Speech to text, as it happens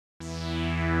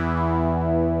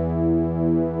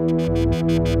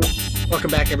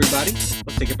Welcome back, everybody. Let's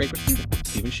take a break with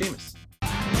Stephen Shamus.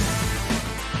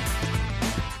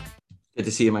 Good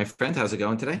to see you, my friend. How's it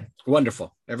going today?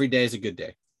 Wonderful. Every day is a good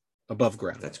day. Above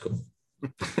ground. That's cool.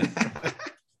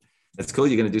 That's cool.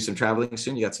 You're going to do some traveling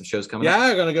soon? You got some shows coming up? Yeah,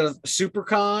 I'm going to go to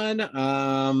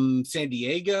SuperCon, San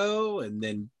Diego, and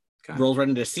then rolls right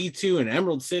into C2 and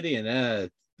Emerald City. And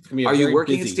it's going to be Are you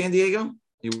working busy. in San Diego?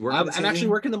 I'm actually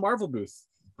working the Marvel booth.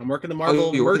 I'm working the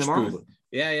Marvel merch booth.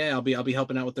 Yeah. I'll be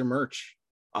helping out with their merch.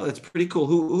 Oh, that's pretty cool.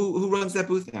 Who runs that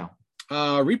booth now?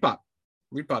 Repop.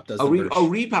 Repop does the merch.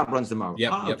 Repop runs the Marvel.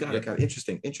 Yep, got it.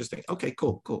 Interesting. Okay,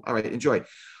 cool. All right, enjoy.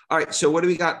 All right, so what do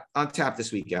we got on tap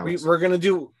this week, Alex? We're going to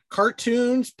do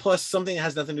cartoons plus something that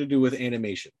has nothing to do with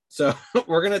animation. So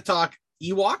we're going to talk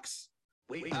Ewoks.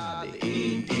 We are the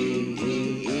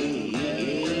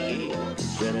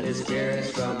friendly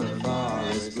spirits from the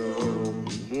forest room.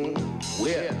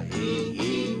 We're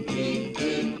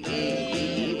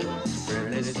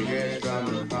friendly spirits from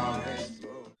the forest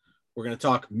room. We're going to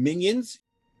talk Minions.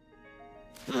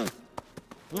 Buddies!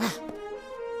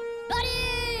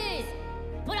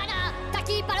 Purana,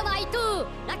 Taki Paramai tu,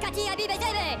 Lakati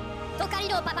Abibezebe,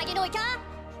 Tokarino Papaginoika,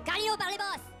 Kario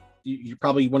Barlebos. You're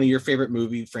probably one of your favorite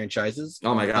movie franchises.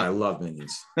 Oh my God, I love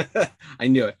Minions. I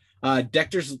knew it.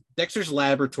 Dexter's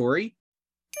Laboratory.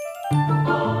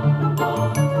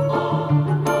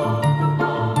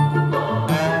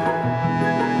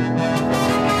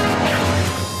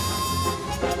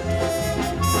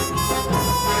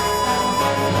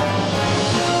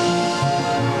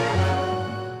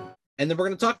 And then we're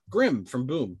going to talk Grimm from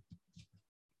Boom.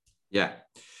 Yeah.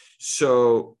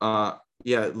 So, a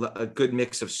good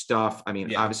mix of stuff. I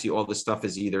mean, obviously all the stuff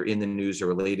is either in the news or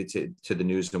related to the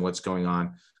news and what's going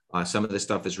on. Some of the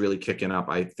stuff is really kicking up.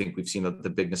 I think we've seen the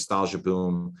big nostalgia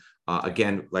boom.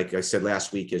 Again, like I said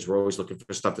last week, is we're always looking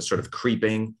for stuff that's sort of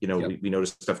creeping. You know, we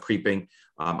notice stuff creeping.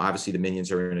 Obviously, the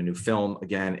Minions are in a new film.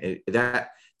 Again,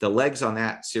 the legs on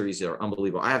that series are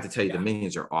unbelievable. I have to tell you, the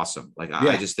Minions are awesome. Like,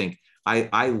 I just think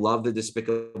I love the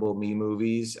Despicable Me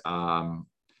movies.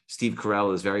 Steve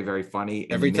Carell is very, very funny.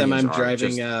 Every time I'm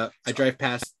driving, I drive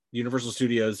past Universal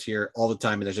Studios here all the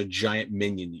time, and there's a giant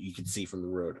Minion that you can see from the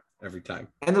road every time.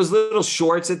 And those little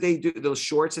shorts that they do,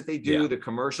 the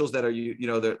commercials that are,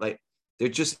 they're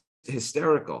just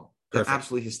hysterical. They're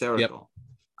absolutely hysterical.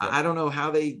 Yep. I don't know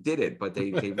how they did it, but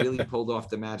they really pulled off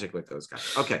the magic with those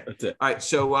guys. Okay. That's it. All right.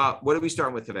 So what are we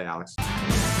starting with today, Alex?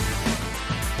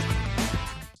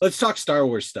 Let's talk Star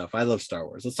Wars stuff. I love Star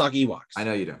Wars. Let's talk Ewoks. I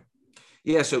know you do.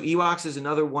 Yeah, so Ewoks is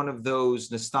another one of those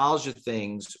nostalgia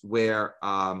things where,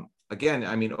 again,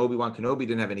 I mean, Obi-Wan Kenobi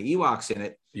didn't have any Ewoks in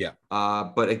it. Yeah.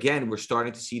 But again, we're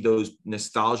starting to see those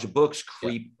nostalgia books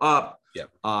creep up. Yeah.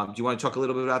 Do you want to talk a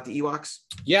little bit about the Ewoks?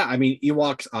 Yeah, I mean,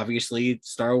 Ewoks, obviously,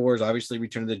 Star Wars, obviously,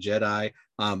 Return of the Jedi.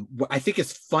 I think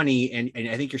it's funny, and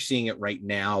I think you're seeing it right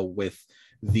now with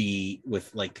the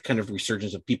kind of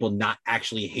resurgence of people not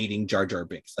actually hating Jar Jar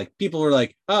Binks. Like, people were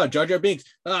like, oh, Jar Jar Binks,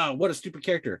 oh, what a stupid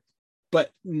character. But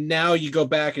now you go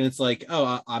back and it's like,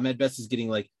 oh, Ahmed Best is getting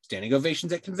like standing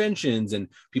ovations at conventions, and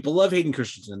people love Hayden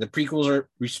Christensen. The prequels are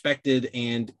respected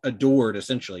and adored,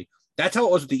 essentially. That's how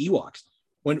it was with the Ewoks.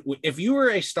 If you were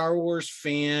a Star Wars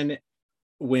fan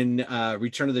when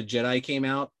Return of the Jedi came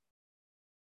out,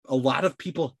 a lot of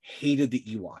people hated the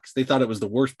Ewoks. They thought it was the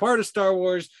worst part of Star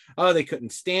Wars. Oh, they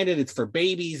couldn't stand it. It's for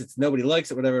babies. It's nobody likes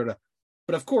it, whatever.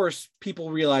 But of course,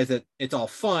 people realize that it's all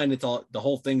fun. It's all, the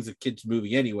whole thing's a kid's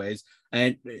movie anyways.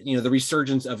 And, you know, the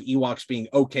resurgence of Ewoks being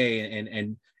okay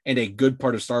and a good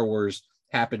part of Star Wars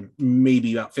happened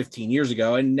maybe about 15 years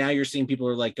ago. And now you're seeing people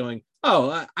are like going,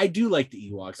 oh, I do like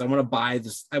the Ewoks. I want to buy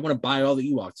this. I want to buy all the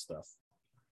Ewok stuff.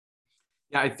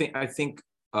 Yeah, I think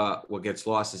what gets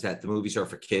lost is that the movies are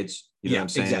for kids. You know what I'm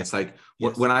saying? Exactly. It's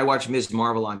like when I watch Ms.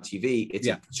 Marvel on TV, it's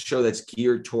a show that's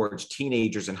geared towards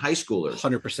teenagers and high schoolers.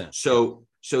 100%.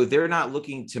 So they're not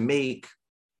looking to make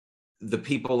the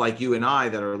people like you and I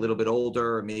that are a little bit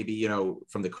older, maybe, you know,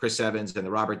 from the Chris Evans and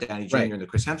the Robert Downey Jr. and the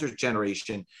Chris Hemsworth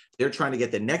generation. They're trying to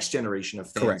get the next generation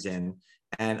of fans in.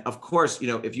 And of course, you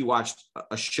know, if you watched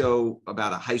a show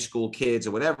about a high school kids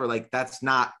or whatever, like, that's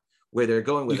not where they're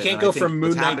going with it. You can't go from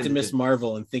Moon Knight to Miss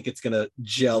Marvel and think it's going to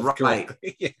gel. Right.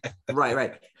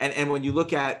 Right. And when you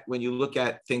look at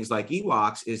things like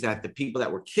Ewoks, is that the people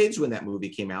that were kids when that movie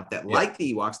came out that liked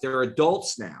the Ewoks, they're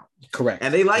adults now. Correct.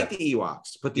 And they like the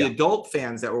Ewoks, but the adult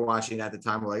fans that were watching at the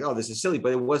time were like, "Oh, this is silly,"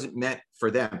 but it wasn't meant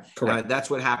for them. Correct. That's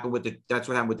what happened with the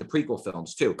prequel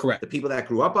films too. Correct. The people that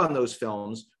grew up on those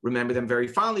films remember them very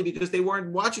fondly because they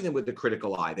weren't watching them with the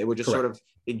critical eye. They were just sort of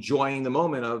enjoying the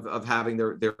moment of having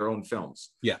their own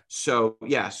films. Yeah. So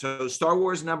Star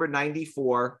Wars number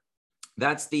 94.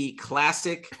 That's the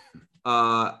classic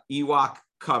Ewok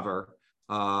cover.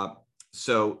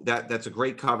 So that's a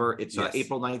great cover. It's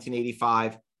April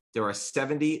 1985. There are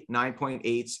 70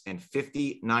 9.8s and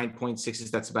 50 9.6s.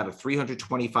 That's about a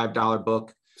 $325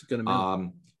 book. It's a good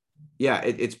amount.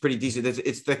 It's pretty decent.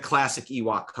 It's the classic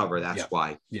Ewok cover. That's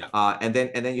why. Yeah. And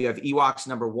then you have Ewoks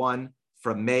 #1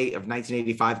 from May of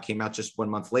 1985. Came out just 1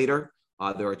 month later.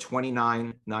 There are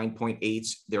 29 9.8s.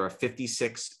 There are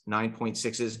 56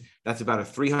 9.6s. That's about a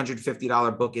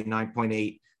 $350 book in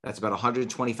 9.8. That's about a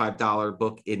 $125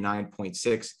 book in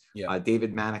 9.6. Yeah.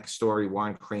 David Manek story,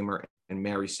 Warren Kramer, and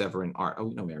Mary Severin art. Oh,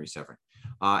 no, Mary Severin.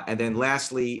 And then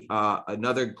lastly,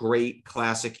 another great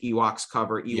classic Ewoks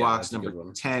cover, Ewoks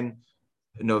 #10,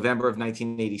 November of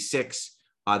 1986.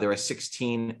 There are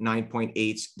 16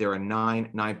 9.8s. There are 9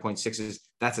 9.6s.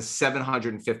 That's a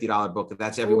 $750 book.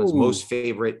 That's everyone's most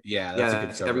favorite.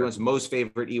 That's everyone's most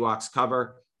favorite Ewoks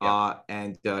cover. Yeah.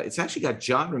 And it's actually got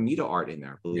John Romita art in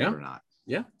there, believe it or not.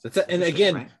 Yeah. And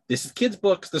again, this is kids'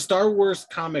 books. The Star Wars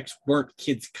comics weren't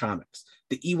kids' comics.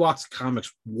 The Ewoks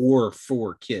comics were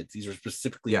for kids. These were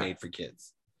specifically made for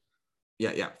kids.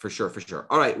 Yeah, for sure.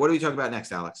 All right, what are we talking about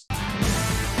next, Alex?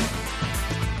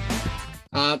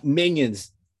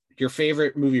 Minions, your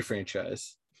favorite movie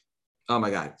franchise. Oh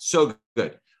my God, so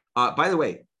good. By the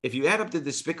way, if you add up the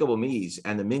Despicable Me's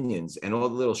and the Minions and all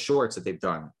the little shorts that they've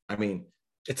done, I mean,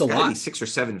 it's a lot. Be 6 or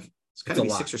 7. It's got to be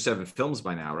 6 or 7 films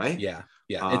by now, right? Yeah.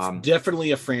 It's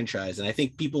definitely a franchise, and I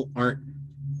think people aren't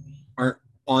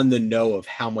on the know of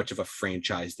how much of a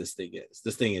franchise this thing is.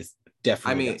 This thing is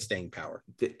definitely got staying power.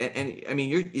 And I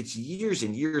mean, it's years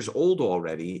and years old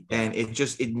already, and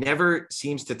it never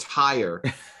seems to tire.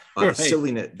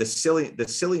 The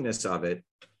silliness of it.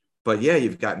 But yeah,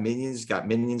 you've got Minions,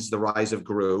 The Rise of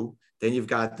Gru. Then you've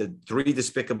got the 3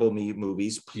 Despicable Me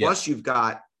movies. Plus you've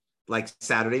got like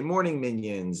Saturday Morning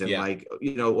Minions and like,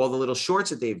 all the little shorts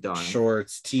that they've done.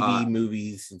 Shorts, TV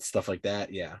movies and stuff like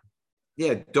that. Yeah.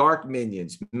 Yeah. Dark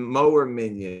Minions, Mower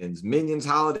Minions, Minions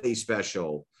Holiday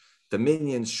Special, the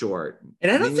Minions short.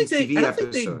 And I don't think they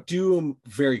do them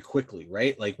very quickly,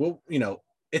 right? Like,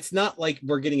 it's not like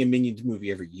we're getting a Minions movie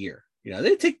every year.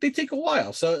 They take a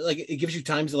while. So like it gives you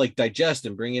time to like digest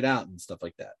and bring it out and stuff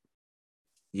like that.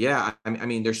 Yeah, I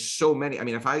mean, there's so many. I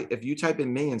mean, if you type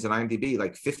in Minions on IMDb,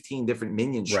 like 15 different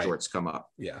Minions shorts come up.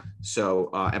 Yeah. So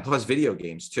and plus video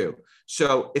games too.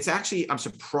 So it's actually, I'm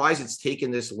surprised it's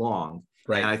taken this long.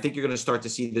 Right. And I think you're going to start to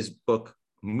see this book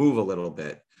move a little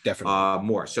bit. Definitely.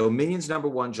 More. So Minions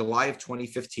 #1, July of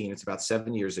 2015. It's about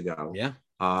 7 years ago. Yeah.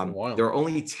 There are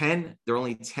only 10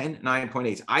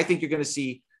 9.8s. I think you're going to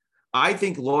see. I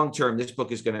think long-term, this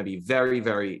book is going to be very,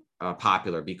 very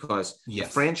popular because the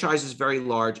franchise is very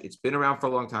large. It's been around for a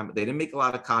long time. They didn't make a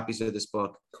lot of copies of this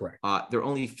book. Correct. They're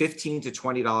only $15 to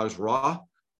 $20 raw.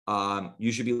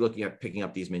 You should be looking at picking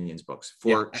up these Minions books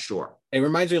for sure. It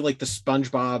reminds me of like the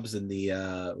SpongeBob's and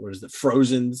the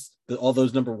Frozen's, all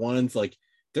those #1s. Like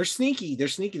they're sneaky.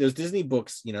 Those Disney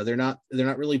books, they're not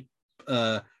really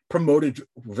promoted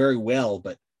very well,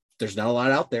 but there's not a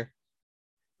lot out there.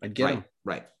 I'd get them.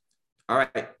 Right. All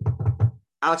right.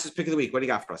 Alex's pick of the week. What do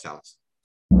you got for us, Alex?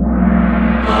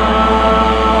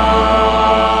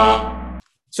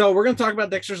 So we're going to talk about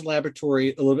Dexter's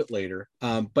Laboratory a little bit later.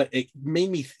 But it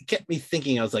kept me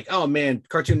thinking. I was like, oh man,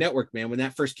 Cartoon Network, man. When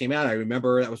that first came out, I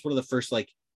remember that was one of the first, like,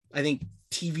 I think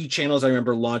TV channels I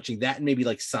remember launching that, and maybe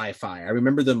like Sci-Fi. I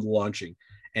remember them launching,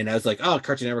 and I was like, oh,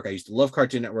 Cartoon Network. I used to love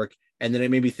Cartoon Network. And then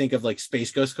it made me think of like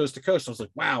Space Ghost Coast to Coast. I was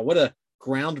like, wow, what a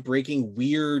groundbreaking,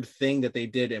 weird thing that they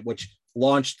did, which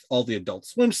launched all the Adult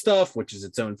Swim stuff, which is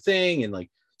its own thing, and like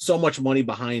so much money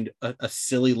behind a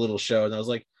silly little show. And I was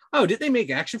like, oh, did they make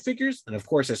action figures? And of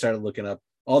course I started looking up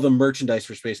all the merchandise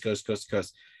for Space Ghost Coast to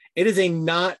Coast. It is a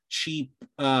not cheap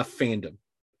fandom.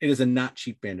 It is a not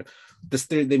cheap fandom.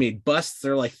 They made busts.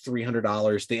 They're like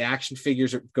 $300. The action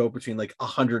figures go between like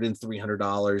 $100 and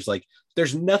 $300. Like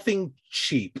there's nothing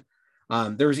cheap.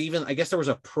 There was even, I guess there was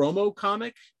a promo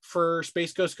comic for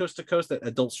Space Ghost Coast to Coast that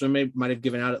Adult Swim might have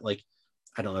given out at like,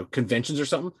 I don't know, conventions or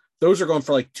something. Those are going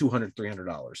for like $200,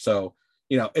 $300. So,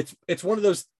 it's one of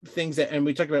those things that, and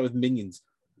we talked about it with Minions.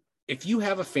 If you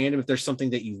have a fandom, if there's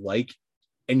something that you like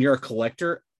and you're a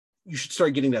collector, you should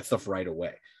start getting that stuff right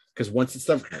away. Because once the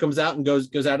stuff comes out and goes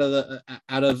out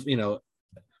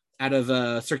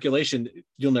of circulation,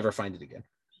 you'll never find it again.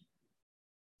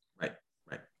 Right.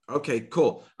 Okay,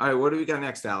 cool. All right, what do we got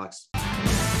next, Alex?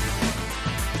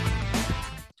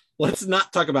 Let's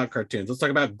not talk about cartoons. Let's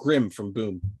talk about Grimm from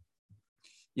Boom.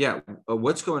 Yeah,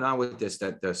 what's going on with this?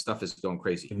 That the stuff is going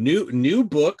crazy. New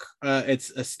book.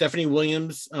 It's Stephanie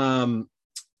Williams.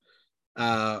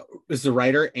 is the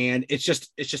writer, and it's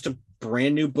just a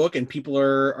brand new book, and people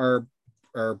are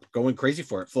going crazy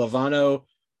for it. Flavano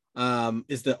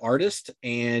is the artist,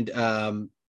 and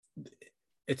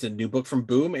it's a new book from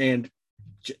Boom, and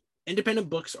independent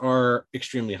books are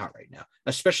extremely hot right now,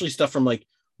 especially stuff from like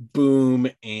Boom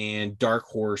and Dark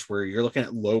Horse, where you're looking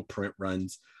at low print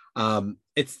runs.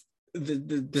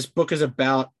 This book is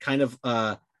about kind of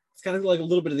it's kind of like a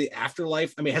little bit of the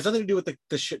afterlife. I mean, it has nothing to do with the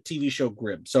TV show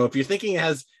Grimm. So if you're thinking it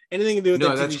has anything to do with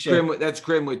TV show, that's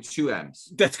Grimm with 2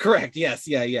 M's. That's correct. Yes.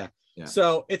 Yeah.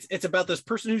 So it's about this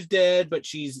person who's dead, but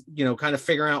she's, kind of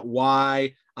figuring out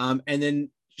why. And then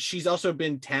she's also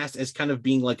been tasked as kind of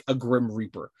being like a Grim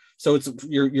Reaper. So it's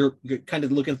you're kind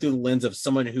of looking through the lens of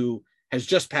someone who has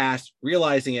just passed,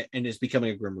 realizing it, and is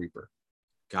becoming a Grim Reaper.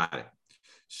 Got it.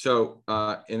 So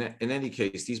in any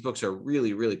case, these books are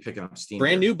really, really picking up steam.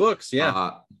 Brand new books.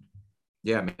 Yeah.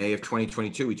 May of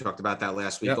 2022. We talked about that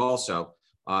last week. Also.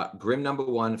 Grimm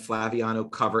 #1,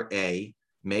 Flaviano cover A,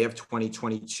 May of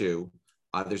 2022.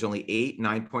 There's only 8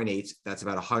 9.8s. That's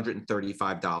about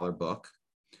 $135 book.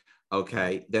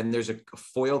 Okay. Then there's a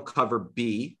foil cover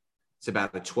B. It's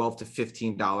about a $12 to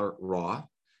 $15 raw.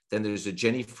 Then there's a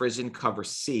Jenny Frison cover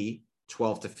C,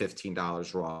 $12 to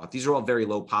 $15 raw. These are all very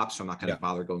low pops, so I'm not going to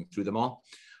bother going through them all.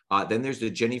 Then there's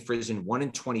the Jenny Frison 1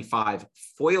 in 25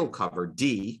 foil cover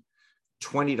D,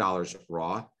 $20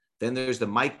 raw. Then there's the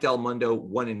Mike Del Mundo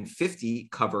 1 in 50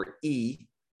 cover E.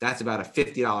 That's about a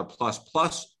 $50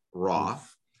 plus raw.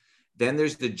 Oof. Then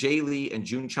there's the Jay Lee and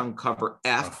June Chung cover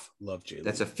F. Love Jay Lee.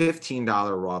 That's a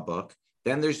 $15 raw book.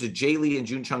 Then there's the Jay Lee and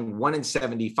June Chung 1 in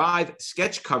 75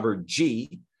 sketch cover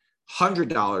G,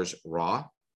 $100 raw.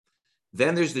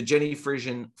 Then there's the Jenny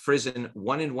Frison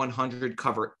 1 in 100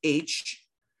 cover H.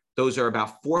 Those are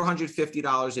about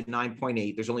 $450 at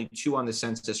 9.8. There's only 2 on the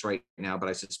census right now, but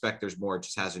I suspect there's more. It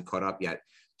just hasn't caught up yet.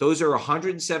 Those are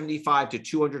 $175 to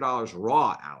 $200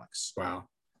 raw, Alex. Wow.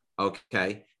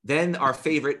 Okay. Then our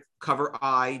favorite cover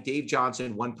I, Dave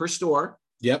Johnson, 1 per store.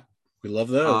 Yep. We love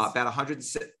those. About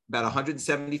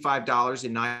 $175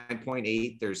 in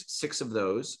 9.8. There's 6 of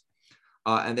those.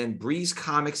 And then Breeze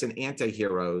Comics and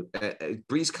Antihero.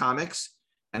 Breeze Comics.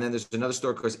 And then there's another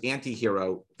store called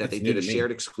Antihero that they did a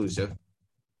shared exclusive.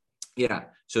 Yeah.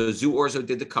 So Zoo Orzo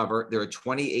did the cover. There are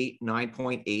 28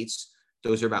 9.8s.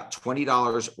 Those are about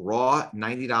 $20 raw,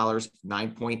 $90,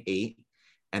 9.8.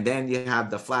 And then you have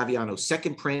the Flaviano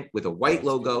second print with a white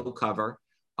logo cover.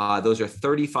 Those are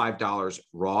 $35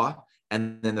 raw.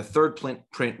 And then the third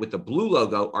print with the blue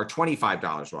logo are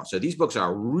 $25 raw. So these books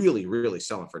are really, really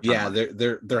selling for time.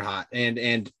 Yeah, they're hot.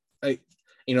 And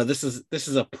this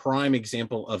is a prime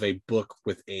example of a book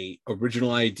with a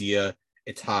original idea.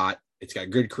 It's hot. It's got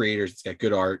good creators. It's got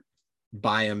good art.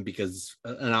 Buy them because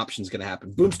an option is going to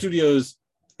happen. Boom Studios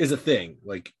is a thing.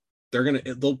 Like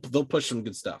they'll push some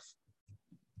good stuff.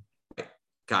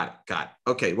 Got it.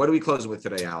 Okay, what are we closing with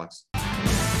today, Alex?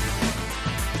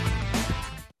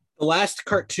 The last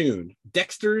cartoon,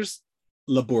 Dexter's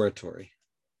Laboratory.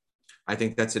 I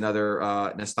think that's another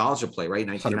nostalgia play, right?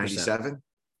 1997. 100%.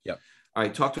 Yep. All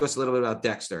right, talk to us a little bit about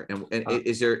Dexter. And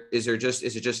is it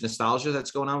just nostalgia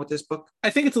that's going on with this book? I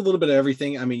think it's a little bit of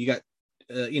everything. I mean, you got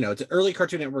it's an early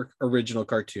Cartoon Network original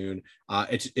cartoon.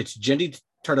 It's Jendy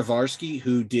Tartakovsky,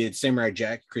 who did Samurai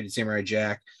Jack, created Samurai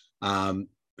Jack.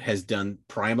 Has done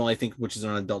Primal, I think, which is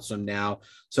on Adult Swim now.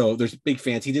 So there's big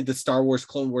fans. He did the Star Wars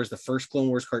Clone Wars, the first Clone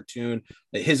Wars cartoon.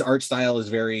 His art style is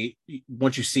very,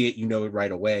 once you see it, you know it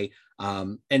right away.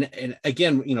 And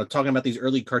again, talking about these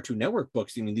early Cartoon Network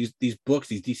books, I mean, these books,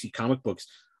 these DC comic books,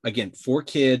 again, for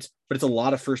kids, but it's a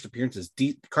lot of first appearances.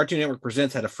 Cartoon Network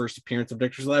Presents had a first appearance of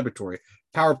Dexter's Laboratory,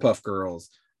 Powerpuff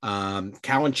Girls,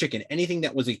 Cow and Chicken, anything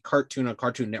that was a cartoon on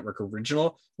Cartoon Network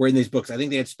original were in these books. I think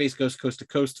they had Space Ghost Coast to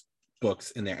Coast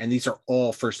books in there, and these are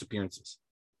all first appearances.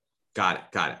 Got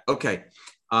it. Okay.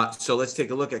 So let's take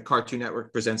a look at Cartoon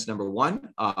Network Presents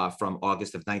 #1 from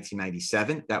August of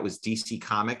 1997. That was DC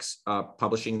Comics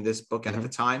publishing this book at the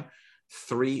time.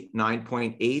 3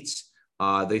 9.8s.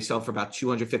 They sell for about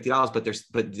 $250,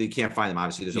 but you can't find them.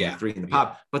 Obviously, there's only 3 in the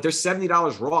pop, but they're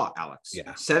 $70 raw, Alex.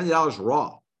 Yeah, $70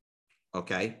 raw.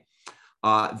 Okay.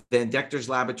 Then Dexter's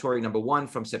Laboratory #1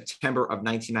 from September of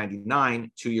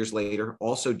 1999, 2 years later,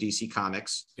 also DC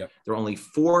Comics. Yep. There are only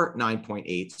 4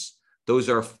 9.8s. Those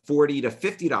are $40 to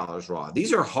 $50 raw.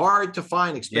 These are hard to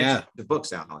find expensive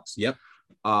books, Alex. Yep.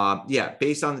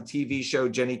 Based on the TV show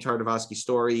Jenny Tartakovsky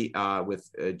story with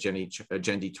Jenny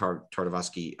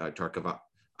Tartakovsky.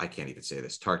 I can't even say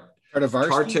this.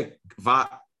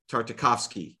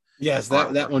 Tartakovsky. Yes,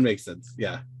 that one makes sense.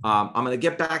 Yeah. I'm going to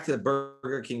get back to the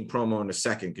Burger King promo in a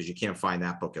second because you can't find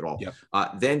that book at all. Yep.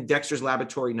 Then Dexter's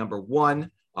Laboratory #1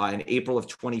 in April of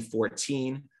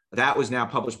 2014. That was now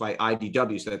published by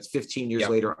IDW. So that's 15 years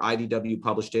later. IDW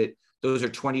published it. Those are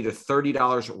 $20 to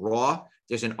 $30 raw.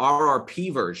 There's an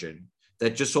RRP version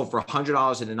that just sold for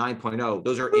 $100 in the 9.0.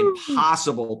 Those are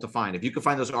impossible to find. If you can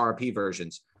find those RRP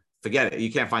versions, forget it.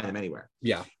 You can't find them anywhere.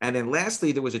 Yeah. And then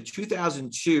lastly, there was a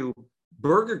 2002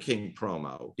 Burger King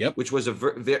promo, which was a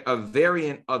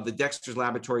variant of the Dexter's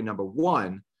Laboratory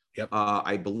 #1.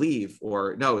 I believe,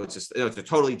 or no, it's a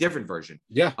totally different version.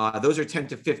 Yeah. Those are $10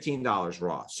 to $15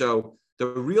 raw. So the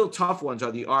real tough ones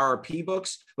are the RRP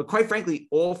books, but quite frankly,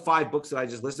 all 5 books that I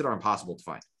just listed are impossible to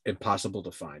find. Impossible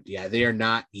to find. Yeah, they are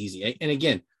not easy. And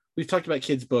again, we've talked about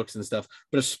kids' books and stuff,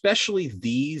 but especially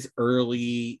these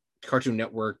early Cartoon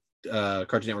Network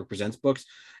Presents books,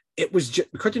 it was just,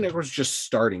 Cartoon Network was just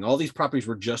starting. All these properties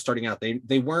were just starting out.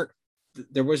 They weren't.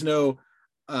 There was no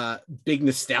big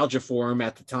nostalgia for them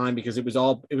at the time because it was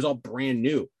all brand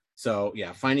new. So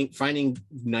yeah, finding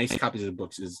nice copies of the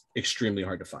books is extremely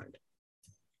hard to find.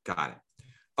 Got it.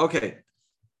 Okay.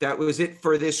 That was it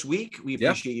for this week. We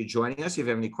appreciate you joining us. If you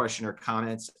have any question or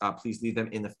comments, please leave them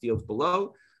in the fields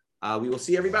below. We will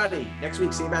see everybody next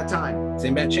week. Same bad time.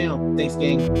 Same bad channel. Thanks,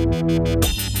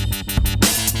 gang.